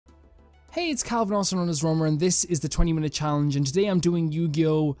Hey, it's Calvin, also known as Romer, and this is the 20-minute challenge, and today I'm doing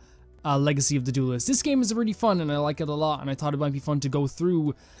Yu-Gi-Oh! Legacy of the Duelist. This game is really fun, and I like it a lot, and I thought it might be fun to go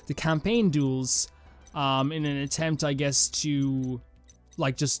through the campaign duels in an attempt, I guess, to,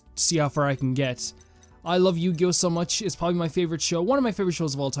 like, just see how far I can get. I love Yu-Gi-Oh! So much. It's probably my favorite show. One of my favorite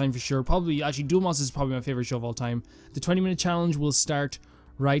shows of all time, for sure. Probably, actually, Duel Monsters is probably my favorite show of all time. The 20-minute challenge will start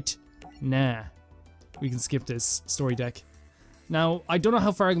right now. We can skip this story deck. Now, I don't know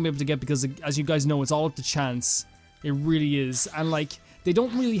how far I can be able to get because, as you guys know, it's all up to chance. It really is. And, like, they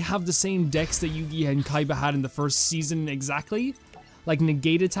don't really have the same decks that Yugi and Kaiba had in the first season exactly. Like,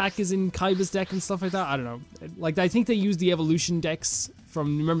 Negate Attack is in Kaiba's deck and stuff like that. I don't know. Like, I think they used the Evolution decks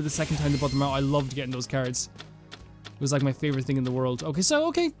from, remember the second time they brought them out? I loved getting those cards. It was, like, my favorite thing in the world. Okay, so,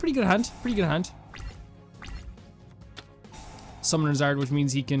 okay, pretty good hand. Pretty good hand. Summoner's Art, which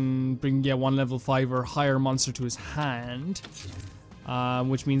means he can bring, one level 5 or higher monster to his hand.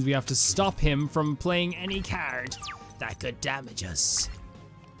 Which means we have to stop him from playing any card that could damage us.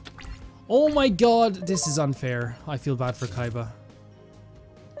 Oh my god, this is unfair. I feel bad for Kaiba.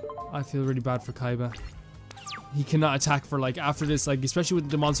 I feel really bad for Kaiba. He cannot attack for, like, after this, like, especially with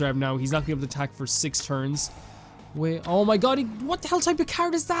the monster I have now, he's not gonna be able to attack for 6 turns. Wait, oh my god, what the hell type of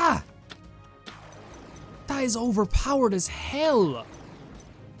card is that? That is overpowered as hell.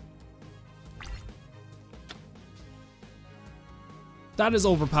 That is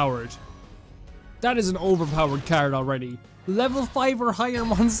overpowered. That is an overpowered card already. Level 5 or higher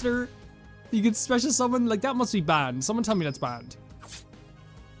monster. You can special summon, like, that must be banned. Someone tell me that's banned.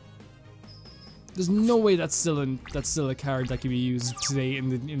 There's no way that's still a card that can be used today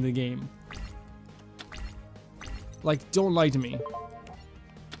in the game. Like, don't lie to me.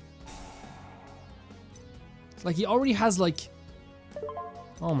 Like, he already has, like...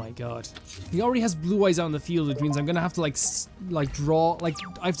 Oh my god. He already has blue eyes out in the field, which means I'm gonna have to, like draw... Like,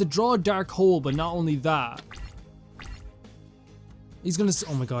 I have to draw a dark hole, but not only that. He's gonna...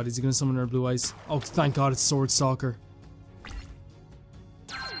 Oh my god, is he gonna summon our blue eyes? Oh, thank god, it's Sword Stalker.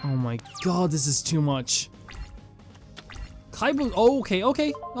 Oh my god, this is too much. Kaiba... Oh,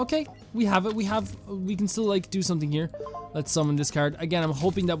 okay. We have it, we can still, like, do something here. Let's summon this card. Again, I'm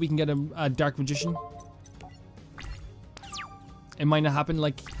hoping that we can get a Dark Magician. It might not happen.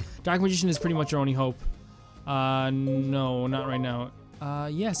 Like, Dark Magician is pretty much our only hope. No, not right now.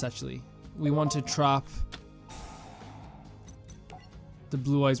 Yes, actually. We want to trap the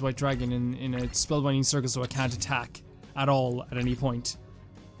Blue Eyes White Dragon in a spellbinding circle so it can't attack at all at any point.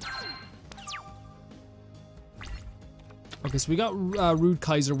 Okay, so we got Rude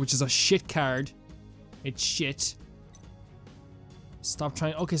Kaiser, which is a shit card. It's shit. Stop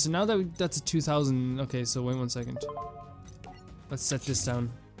trying. Okay, so now that that's a 2000. Okay, so wait 1 second. Let's set this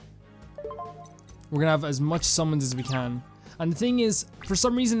down. We're gonna have as much summons as we can. And the thing is, for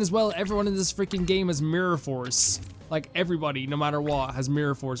some reason as well, everyone in this freaking game has Mirror Force. Like, everybody, no matter what, has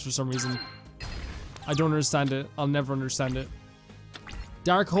Mirror Force for some reason. I don't understand it. I'll never understand it.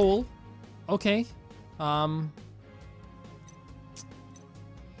 Dark Hole. Okay. Yeah,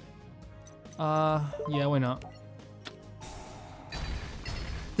 why not?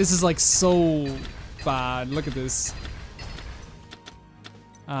 This is, like, so bad. Look at this.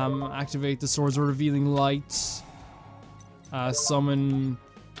 Activate the Swords of Revealing Light. Summon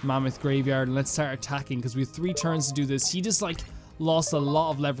Mammoth Graveyard, and let's start attacking because we have 3 turns to do this. He just, like, lost a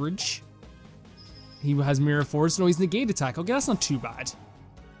lot of leverage. He has Mirror Force. No, he's Negate Attack. Okay, that's not too bad.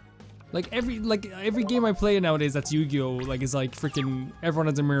 Like every game I play nowadays that's Yu-Gi-Oh! Like, is like freaking everyone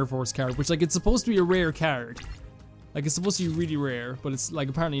has a Mirror Force card, which, like, it's supposed to be a rare card. Like, it's supposed to be really rare, but it's, like,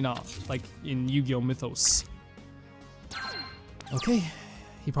 apparently not. Like in Yu-Gi-Oh! Mythos. Okay.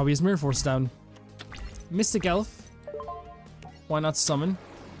 He probably has Mirror Force down. Mystic Elf. Why not summon?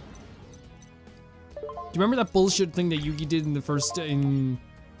 Do you remember that bullshit thing that Yugi did in the first, Negate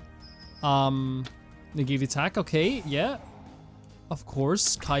Attack? Okay, yeah. Of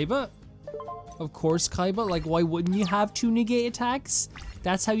course, Kaiba. Of course, Kaiba. Like, why wouldn't you have 2 Negate Attacks?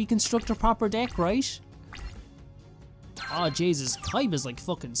 That's how you construct a proper deck, right? Oh, Jesus. Kaiba's, like,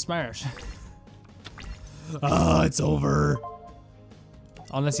 fucking smart. Ah, it's over.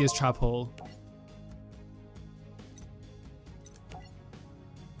 Unless he has Trap Hole.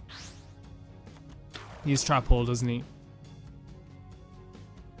 He has Trap Hole, doesn't he?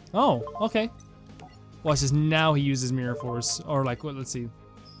 Oh, okay. Watch this. Now he uses Mirror Force. Or, like, what? Let's see.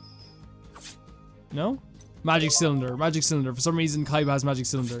 No? Magic Cylinder. Magic Cylinder. For some reason, Kaiba has Magic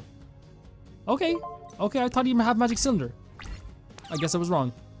Cylinder. Okay. Okay, I thought he had Magic Cylinder. I guess I was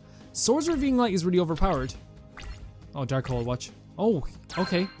wrong. Swords Revealing Light is really overpowered. Oh, Dark Hole, watch. Oh,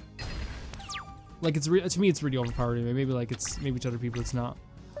 okay. Like, it's to me, it's really overpowered. Maybe like maybe to other people it's not.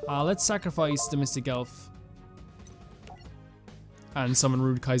 Let's sacrifice the Mystic Elf. And summon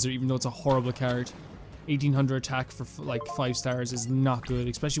Rude Kaiser, even though it's a horrible card. 1800 attack for like 5 stars is not good,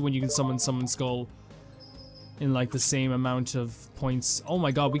 especially when you can summon Skull in like the same amount of points. Oh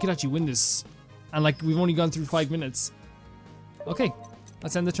my god, we could actually win this. And like, we've only gone through 5 minutes. Okay,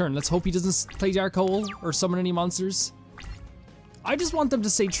 let's end the turn. Let's hope he doesn't play Dark Hole or summon any monsters. I just want them to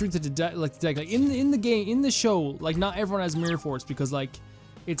stay true to the deck. Like in the game, in the show, like not everyone has Mirror Force because like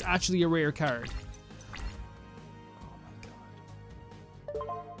it's actually a rare card.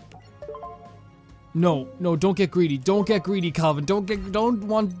 No, no, don't get greedy. Don't get greedy, Calvin. Don't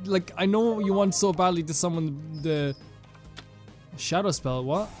want, like, I know you want so badly to summon the Shadow Spell.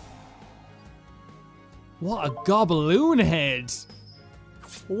 What? What a gobaloon head.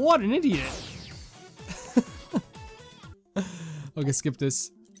 What an idiot. Okay, skip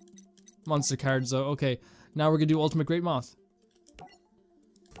this. Monster cards, though. Okay, now we're gonna do Ultimate Great Moth.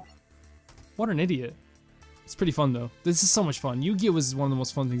 What an idiot. It's pretty fun though. This is so much fun. Yu-Gi-Oh! Was one of the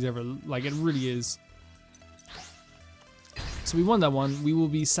most fun things ever. Like, it really is. So we won that one. We will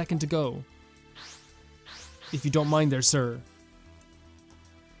be second to go. If you don't mind there, sir.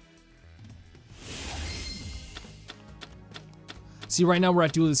 See, right now we're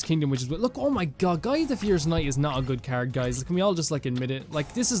at Duelist Kingdom, which is... Look, oh my god, Guy the Fierce Knight is not a good card, guys. Can we all just, like, admit it?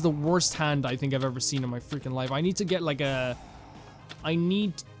 Like, this is the worst hand I think I've ever seen in my freaking life. I need to get, like, a... I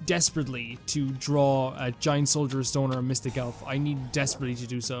need desperately to draw a Giant Soldier of Stone or a Mystic Elf. I need desperately to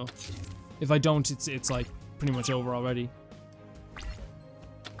do so. If I don't, it's like pretty much over already.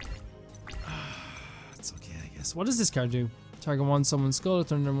 It's okay, I guess. What does this card do? Target one, summon Skull,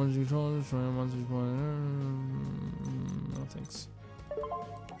 turn their monster controller, destroy a monster. No thanks.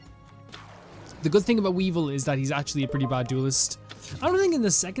 The good thing about Weevil is that he's actually a pretty bad duelist. I don't think in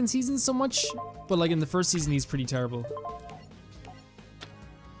the second season so much, but like in the first season he's pretty terrible.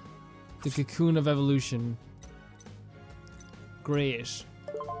 The Cocoon of Evolution. Great.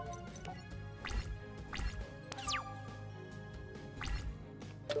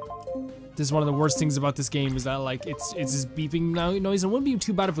 This is one of the worst things about this game is that like it's this beeping noise. It wouldn't be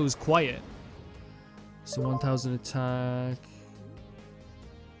too bad if it was quiet. So 1000 attack.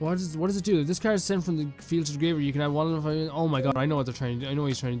 What does it do? If this card is sent from the field to the graveyard, you can have one of... Oh my god, I know what they're trying to do. I know what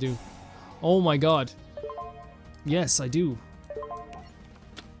he's trying to do. Oh my god. Yes, I do.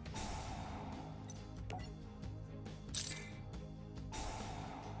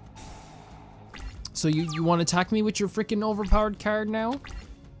 So you want to attack me with your freaking overpowered card now?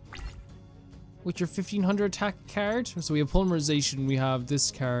 With your 1500 attack card? So we have Polymerization, we have this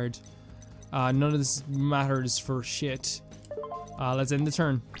card. None of this matters for shit. Let's end the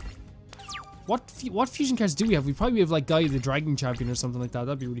turn. What fusion cards do we have? We probably have like Guy the Dragon Champion or something like that.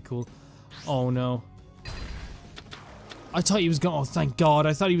 That'd be really cool. Oh no. I thought he was gonna... Oh, thank god.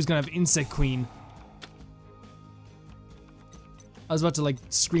 I thought he was gonna have Insect Queen. I was about to like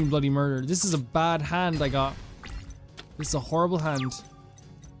scream bloody murder. This is a bad hand I got. This is a horrible hand.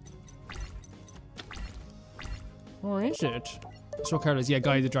 Or is it? So card is, yeah,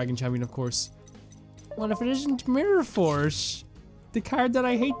 Guy the Dragon Champion, of course. Well, if it isn't Mirror Force, the card that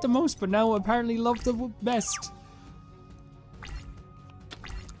I hate the most, but now apparently love the best.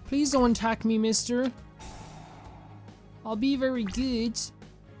 Please don't attack me, mister. I'll be very good.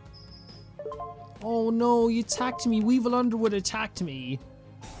 Oh no, you attacked me. Weevil Underwood attacked me.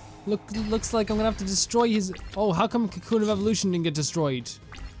 Looks like I'm gonna have to destroy his... Oh, how come Cocoon of Evolution didn't get destroyed?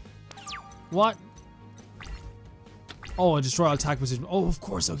 What? Oh, a destroy all attack position. Oh, of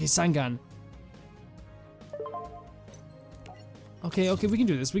course. Okay, Sangan. Okay, we can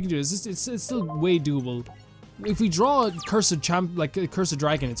do this. We can do this. It's still way doable. If we draw a Cursed Champ, like a Cursed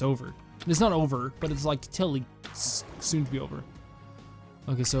Dragon, it's over. It's not over, but it's like totally soon to be over.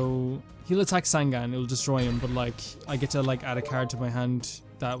 Okay, so he'll attack Sangan. It'll destroy him, but like I get to like add a card to my hand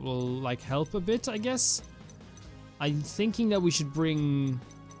that will like help a bit, I guess. I'm thinking that we should bring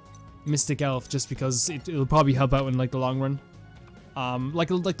Mystic Elf just because it'll probably help out in like the long run. Like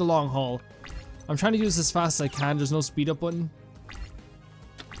the long haul. I'm trying to do this as fast as I can. There's no speed up button.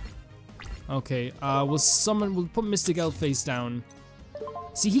 Okay, we'll put Mystic Elf face down.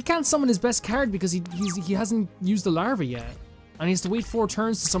 See, he can't summon his best card because he hasn't used the larva yet. And he has to wait 4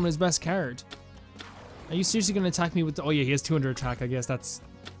 turns to summon his best card. Are you seriously gonna attack me with the... Oh yeah, he has 200 attack, I guess that's...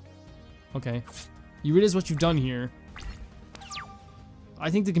 Okay. You realize what you've done here. I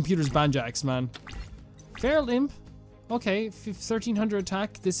think the computer's banjax, man. Feral Imp. Okay, 1300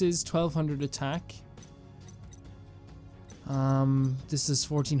 attack. This is 1200 attack. This is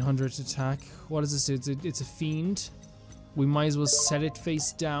 1400 attack. What is this? It's a fiend. We might as well set it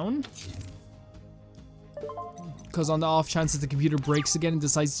face down. Because on the off chance that the computer breaks again and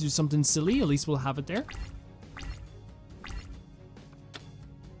decides to do something silly, at least we'll have it there.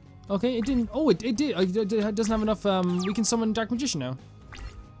 Okay, it didn't. Oh, it did. It doesn't have enough. We can summon Dark Magician now.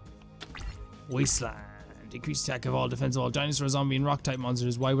 Wasteland. Decreased attack of all defense of all dinosaur, zombie, and rock type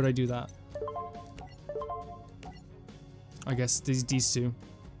monsters. Why would I do that? I guess these two.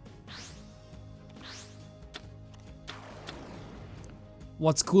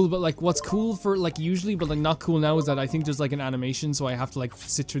 What's cool about what's cool for usually but not cool now is that I think there's like an animation, so I have to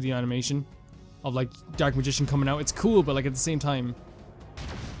sit through the animation of Dark Magician coming out. It's cool, but at the same time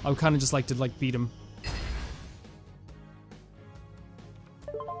I would kind of just like to beat him.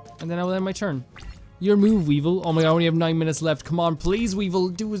 And then I will end my turn. Your move, Weevil. Oh my god, I only have 9 minutes left. Come on, please, Weevil.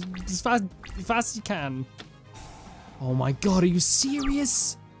 Do as fast as you can. Oh my god, are you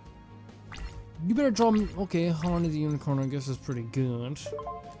serious? You better draw me. Okay, Horn of the Unicorn I guess is pretty good.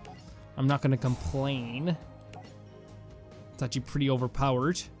 I'm not gonna complain. It's actually pretty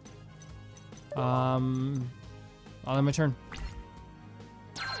overpowered. I'll end my turn.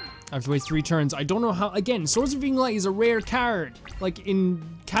 I have to wait 3 turns. I don't know how. Again, Swords of Being Light is a rare card. In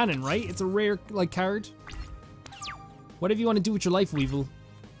canon, right? It's a rare, card. Whatever you want to do with your life, Weevil.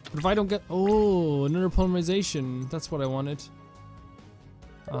 But if I don't get. Oh, another polymerization. That's what I wanted.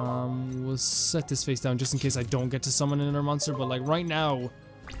 We'll set this face down just in case I don't get to summon another monster. But, right now,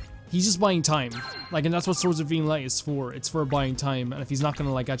 he's just buying time. And that's what Swords of Being Light is for. It's for buying time. And if he's not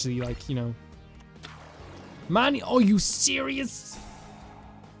gonna, actually, you know. Man, oh, you serious?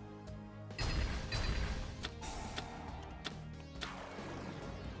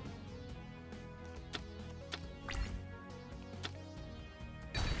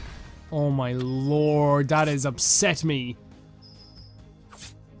 Oh my lord, that has upset me.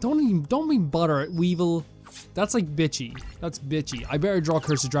 Don't even bother, Weevil. That's bitchy. That's bitchy. I better draw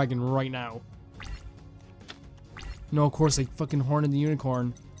Curse of Dragon right now. No, of course, fucking Horn of the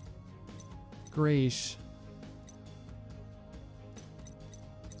Unicorn. Great.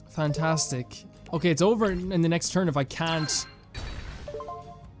 Fantastic. Okay, it's over in the next turn if I can't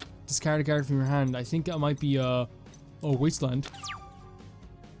discard a card from your hand. I think that might be oh, Wasteland.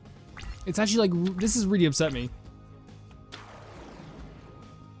 It's actually this has really upset me.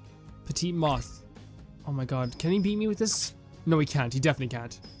 Petite Moth. Oh my god, can he beat me with this? No, he can't. He definitely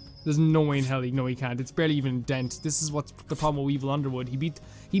can't. There's no way in hell no, he can't. It's barely even a dent. This is what's the problem with Weevil Underwood. He beat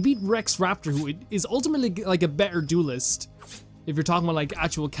Rex Raptor, who is ultimately a better duelist. If you're talking about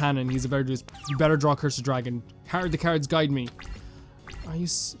actual canon, he's a better duelist. You better draw Curse of Dragon. The cards guide me. Are you?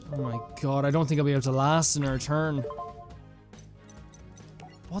 Oh my god, I don't think I'll be able to last in our turn.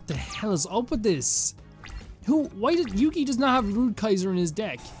 What the hell is up with this? Why did Yuki does not have Rude Kaiser in his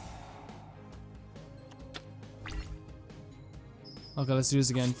deck? Okay, let's do this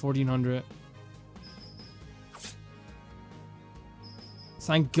again. 1400.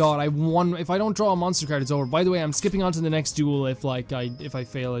 Thank God I won. If I don't draw a monster card, it's over. By the way, I'm skipping on to the next duel if I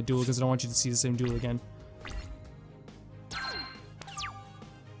fail a duel because I don't want you to see the same duel again.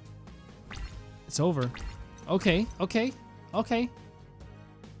 It's over. Okay. Okay.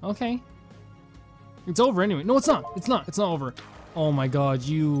 It's over anyway. No, it's not. It's not over. Oh my god,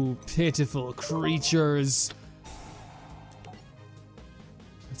 you pitiful creatures.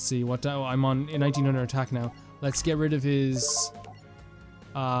 Let's see what I'm on in 1900 attack now. Let's get rid of his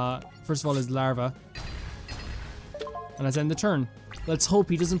first of all his larva. And let's end the turn. Let's hope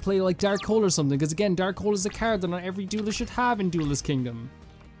he doesn't play Dark Hole or something, because again, Dark Hole is a card that not every duelist should have in Duelist Kingdom.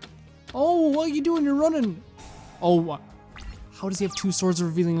 Oh, what are you doing? You're running. Oh, what? How does he have 2 Swords of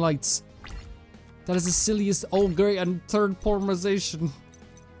Revealing Lights? That is the silliest. Oh, great, and 3rd polymerization.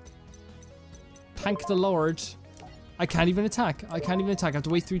 Thank the Lord. I can't even attack. I have to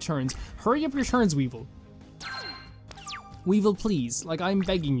wait 3 turns. Hurry up your turns, Weevil. Weevil, please. I'm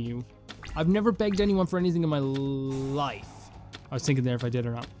begging you. I've never begged anyone for anything in my life. I was thinking there if I did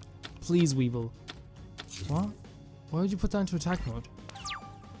or not. Please, Weevil. What? Why would you put that into attack mode?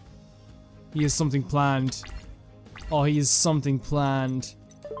 He has something planned. Oh, he has something planned.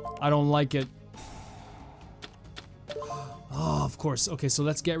 I don't like it. Oh, of course. Okay, so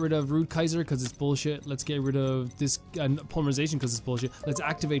let's get rid of Rude Kaiser because it's bullshit. Let's get rid of this polymerization because it's bullshit. Let's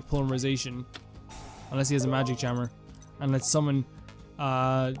activate polymerization. Unless he has a magic jammer. And let's summon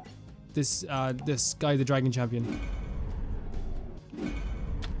this guy, the Dragon Champion.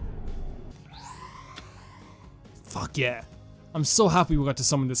 Fuck yeah. I'm so happy we got to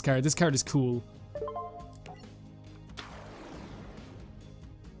summon this card. This card is cool.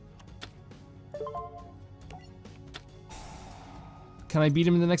 Can I beat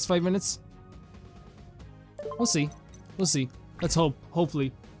him in the next 5 minutes? We'll see. We'll see. Let's hope.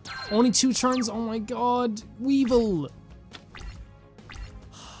 Hopefully. Only 2 turns? Oh my god. Weevil.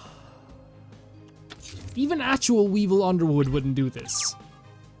 Even actual Weevil Underwood wouldn't do this.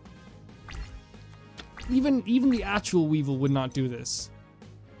 Even the actual Weevil would not do this.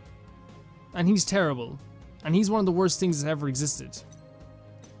 And he's terrible. And he's one of the worst things that ever existed.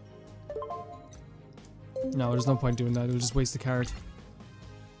 No, there's no point doing that. It'll just waste the card.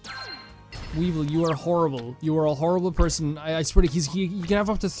 Weevil, you are horrible. You are a horrible person. I swear to he can have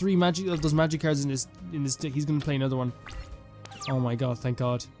up to 3 magic those magic cards in his deck. He's gonna play another one. Oh my god, thank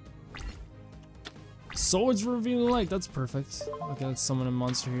god. Swords revealing light, that's perfect. Okay, let's summon a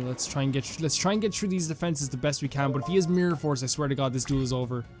monster here. Let's try and get through these defenses the best we can. But if he has Mirror Force, I swear to god this duel is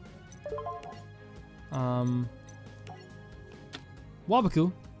over.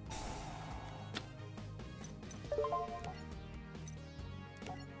 Wabaku.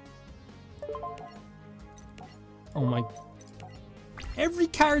 Oh my. Every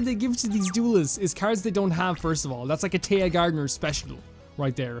card they give to these duelists is cards they don't have, first of all. That's like a Taya Gardner special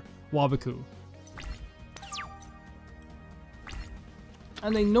right there. Wabaku.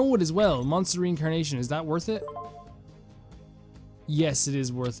 And they know it as well. Monster Reincarnation, is that worth it? Yes, it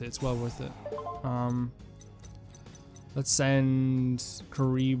is worth it. It's well worth it. Let's send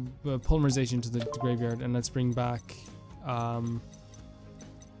Karib Polymerization to the graveyard, and let's bring back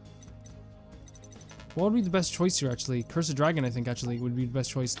what would be the best choice here, actually? Curse of Dragon, I think, actually, would be the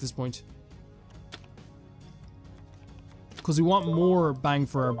best choice at this point. Because we want more bang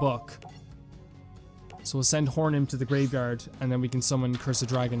for our buck. So we'll send Hornim to the graveyard, and then we can summon Curse of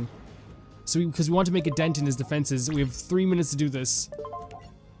Dragon. So because we want to make a dent in his defenses, we have 3 minutes to do this.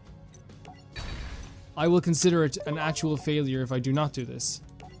 I will consider it an actual failure if I do not do this.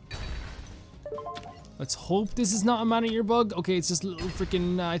 Let's hope this is not a Mana Ear Bug. Okay, it's just a little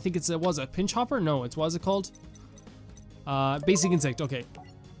freaking, I think it's a, was it a Pinch Hopper? No, it's, what is it called? Basic Insect, okay.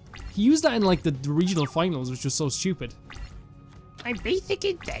 He used that in like the regional finals, which was so stupid. I'm Basic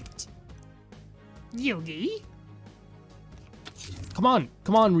Insect. Yugi? Come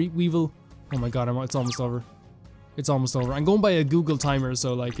on, Weevil. Oh my god, it's almost over. It's almost over. I'm going by a Google timer,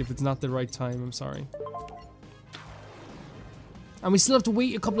 so like if it's not the right time, I'm sorry. And we still have to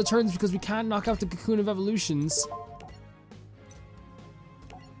wait a couple of turns because we can't knock out the Cocoon of Evolutions.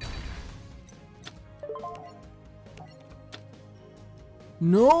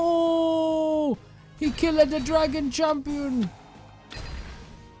 No! He killed the dragon champion!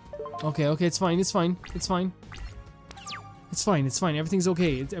 Okay, it's fine, it's fine. Everything's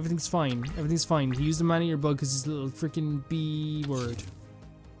okay. Everything's fine. He used the Mana Ear Bug because he's a little freaking B word.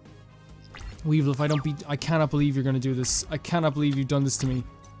 Weevil, if I don't beat, I cannot believe you're gonna do this. I cannot believe you've done this to me.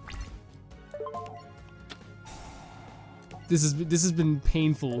 This has been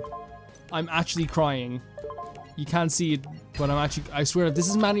painful. I'm actually crying. You can't see it, but I swear, if this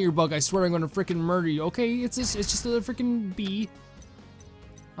is Mana Ear Bug, I swear I'm gonna freaking murder you. Okay, it's just a little freaking bee.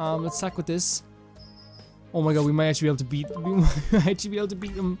 Let's sack with this. Oh my god, we might actually be able to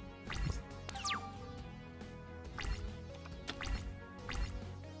beat him.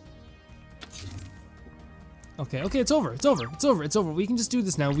 Okay, it's over. We can just do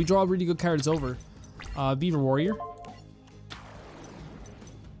this now. We draw a really good card, it's over. Beaver Warrior.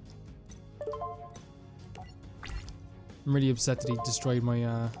 I'm really upset that he destroyed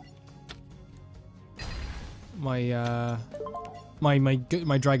my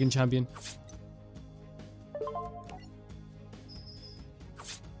my dragon champion.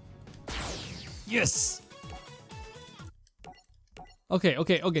 Yes! Okay.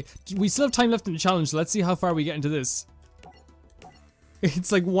 We still have time left in the challenge, so let's see how far we get into this.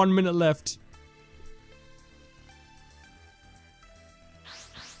 It's like 1 minute left.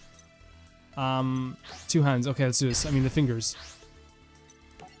 Two hands. Okay, let's do this. I mean, the fingers.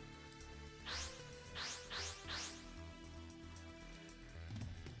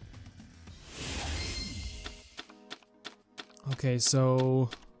 Okay, so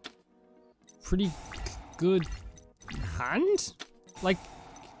pretty good hand? Like,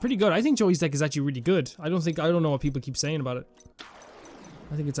 pretty good. I think Joey's deck is actually really good. I don't know what people keep saying about it.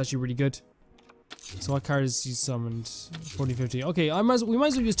 I think it's actually really good. So what card is he summoned? 40, 50. Okay, we might as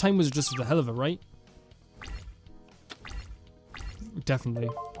well use Time Wizard just for the hell of it, right? Definitely.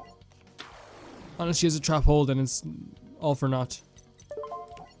 Unless she has a trap hole, then it's all for naught.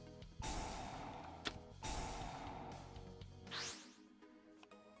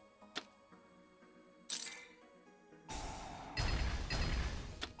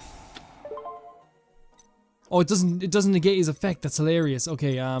 Oh, it doesn't negate his effect. That's hilarious.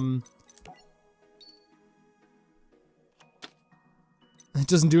 Okay, it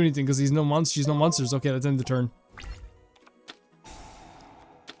doesn't do anything because she's no monsters. Okay, let's end the turn.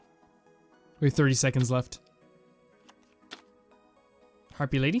 We have 30 seconds left.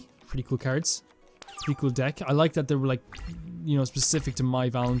 Harpy Lady. Pretty cool cards. Pretty cool deck. I like that they were like, you know, specific to my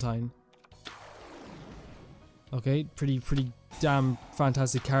Valentine. Okay, pretty damn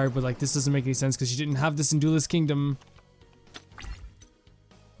fantastic card, but like this doesn't make any sense because she didn't have this in Duelist Kingdom.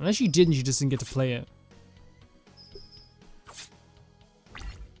 Unless she didn't, she just didn't get to play it.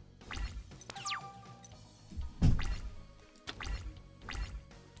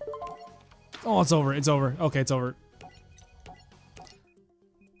 Oh, it's over. It's over. Okay, it's over.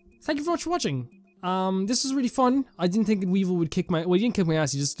 Thank you very much for watching. This was really fun. I didn't think Weevil would kick my... Well, he didn't kick my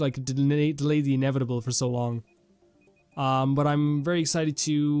ass. He just, like, delayed the inevitable for so long. But I'm very excited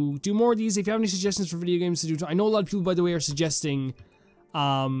to do more of these. If you have any suggestions for video games to do... I know a lot of people, by the way, are suggesting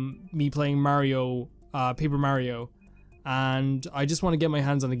me playing Mario, Paper Mario. And I just want to get my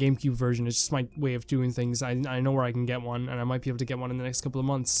hands on the GameCube version. It's just my way of doing things. I know where I can get one, and I might be able to get one in the next couple of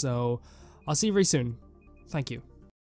months. So, I'll see you very soon. Thank you.